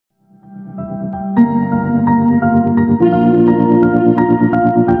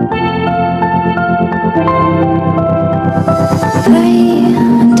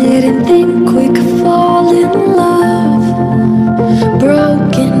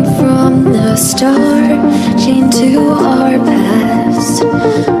star chained to our past.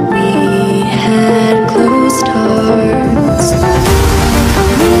 We had closed hearts.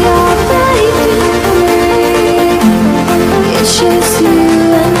 We are breaking free. It's just you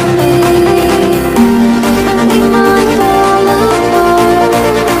and me. We might fall apart,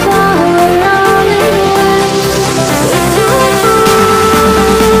 but we're all in love with our hearts.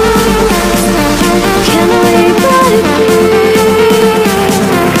 Can we break free?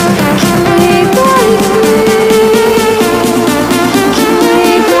 Can we break free? Can we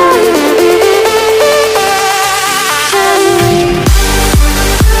break free? Can we?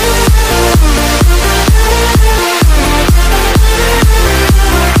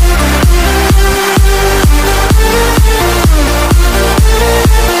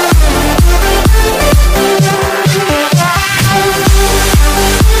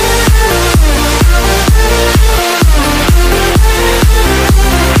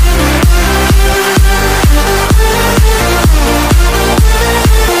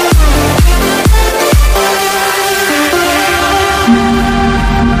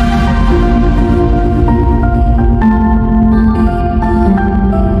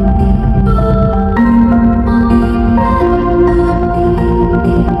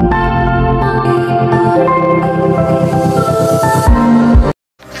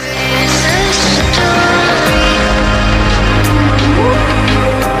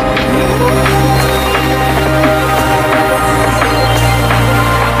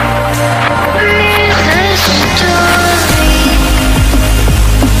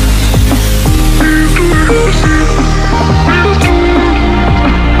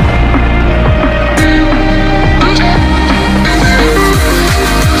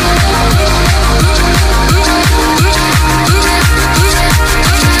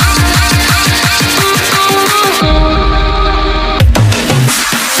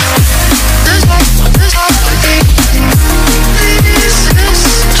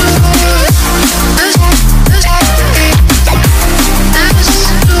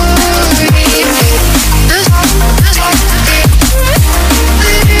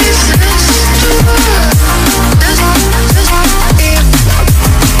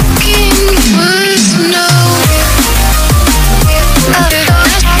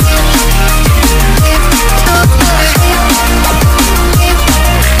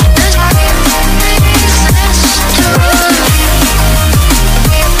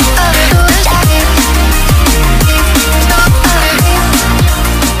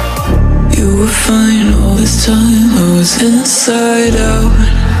 Inside out,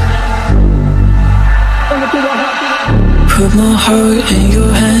 put my heart in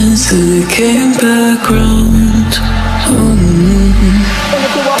your hands till it came back round.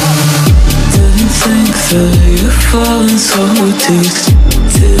 Didn't think that you'd fallen so deep.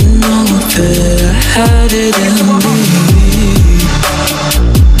 Didn't know that I had it in me.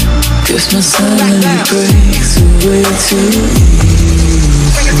 Guess my sanity breaks away too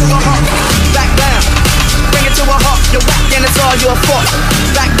easy. Back down. Bring it to a halt, you're whack and it's all your fault.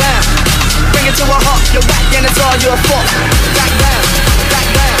 Back down. Bring it to a halt, you're whack and it's all your fault. Back down, back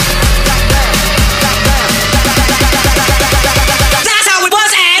down, back down, back down. That's how it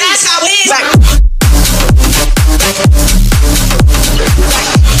was and that's how it is.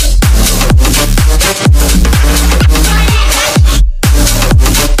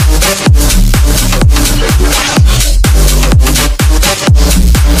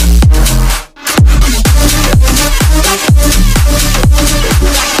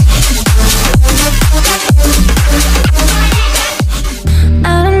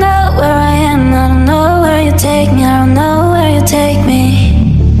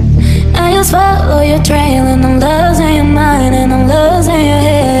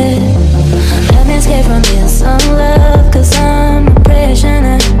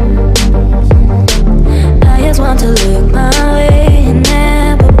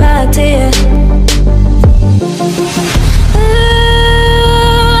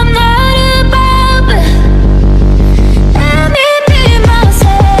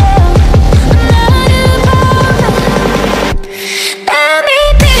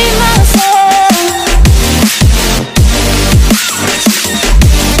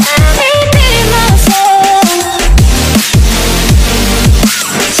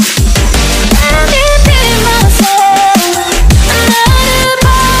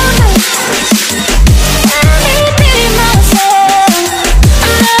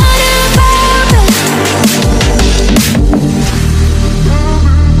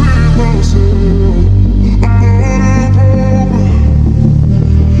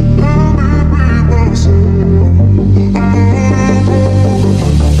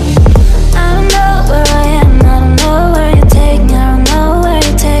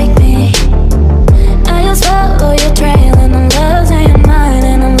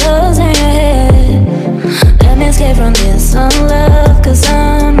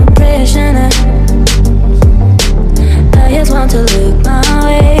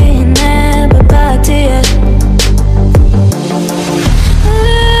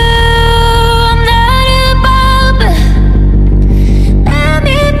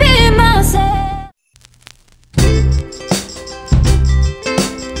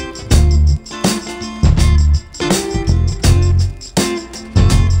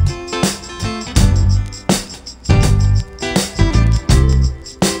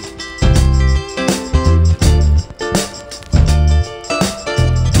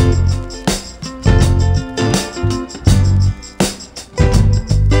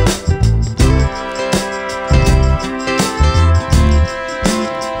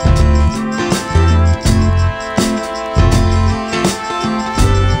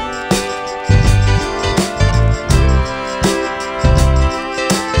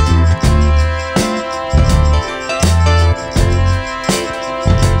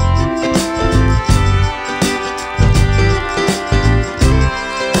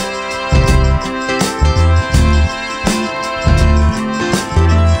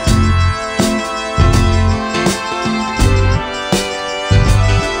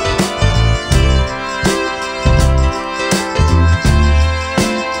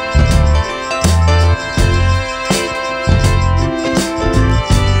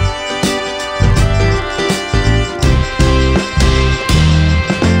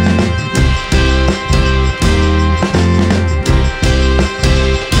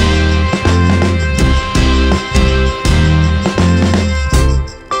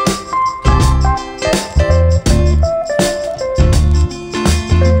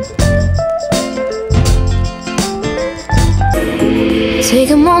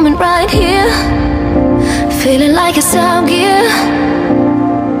 right here, feeling like it's out gear,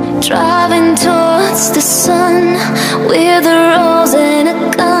 driving towards the sun with a rose and a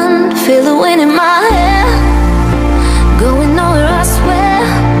gun. Feel the wind in my hair, going nowhere I swear,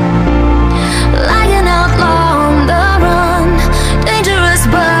 like an outlaw on the run. Dangerous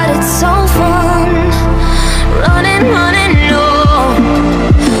but it's so fun, running, running low.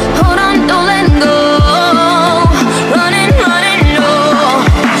 Hold on, don't let go. Running, running low.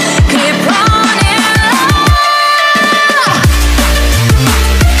 Keep running low.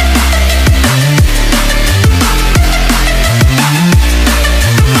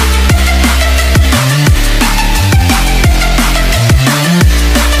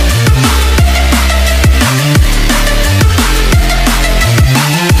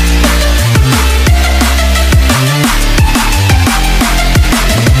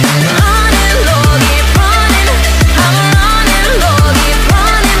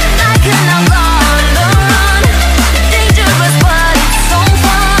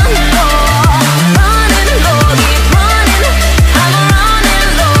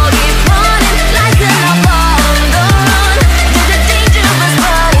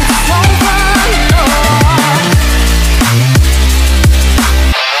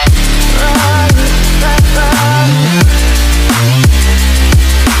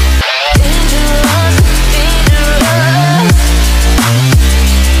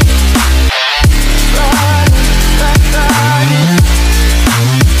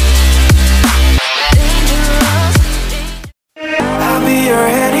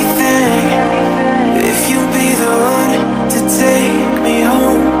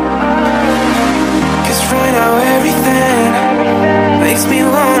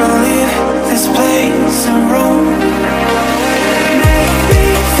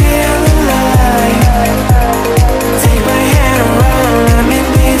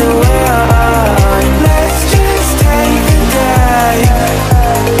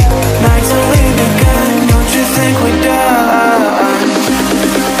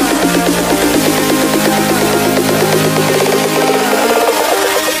 Don't you think we're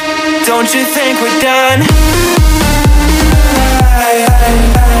done?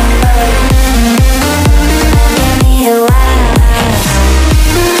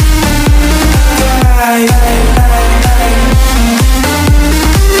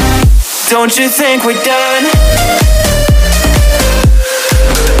 Don't you think we're done?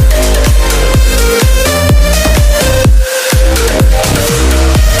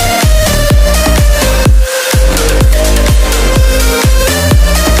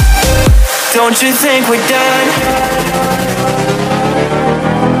 Don't you think we're done?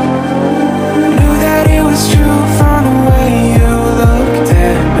 Knew that it was true from the way you looked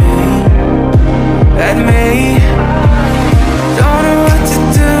at me. Don't know what to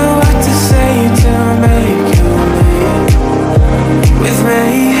do, what to say to make you leave with me.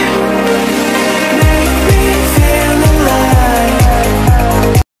 Make me feel alive.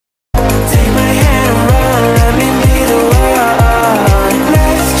 Take my hand and run, let me be the one.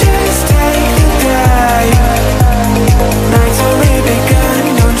 Let's just take the dive. Night's only begun,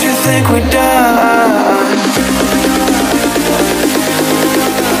 don't you think we're done?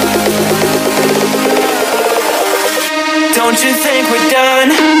 Don't you think we're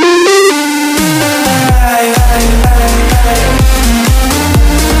done?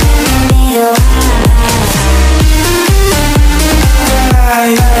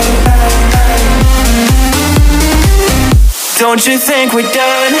 Don't you think we're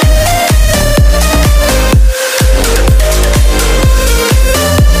done?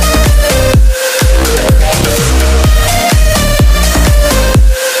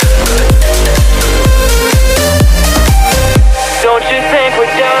 Don't you think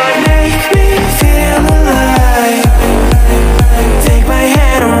we're done? Make me feel alive. Take my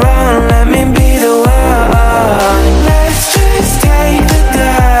hand and run, let me be the one. Let's just take the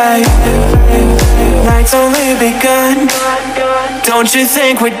dive. Night's only begun. Don't you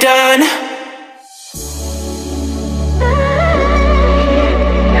think we're done?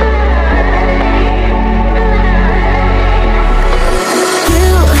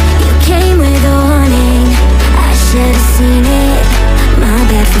 You came with a warning. I should have seen it. My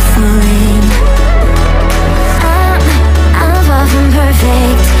bad for falling. I'm far from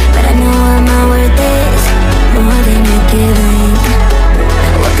perfect, but I know what my worth is, more than you're giving.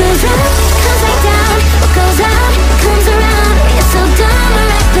 What goes up comes back down. What goes out comes around. You're so dumb,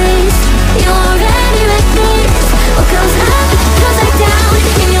 reckless.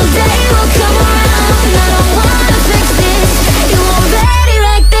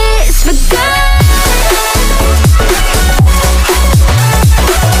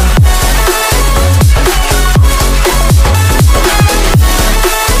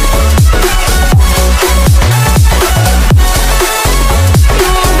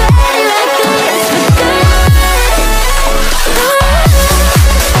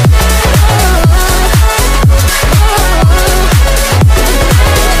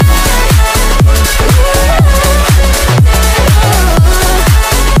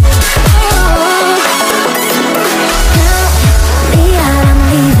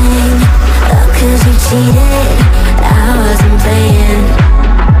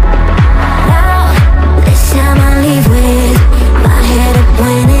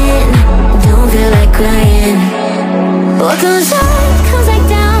 What comes out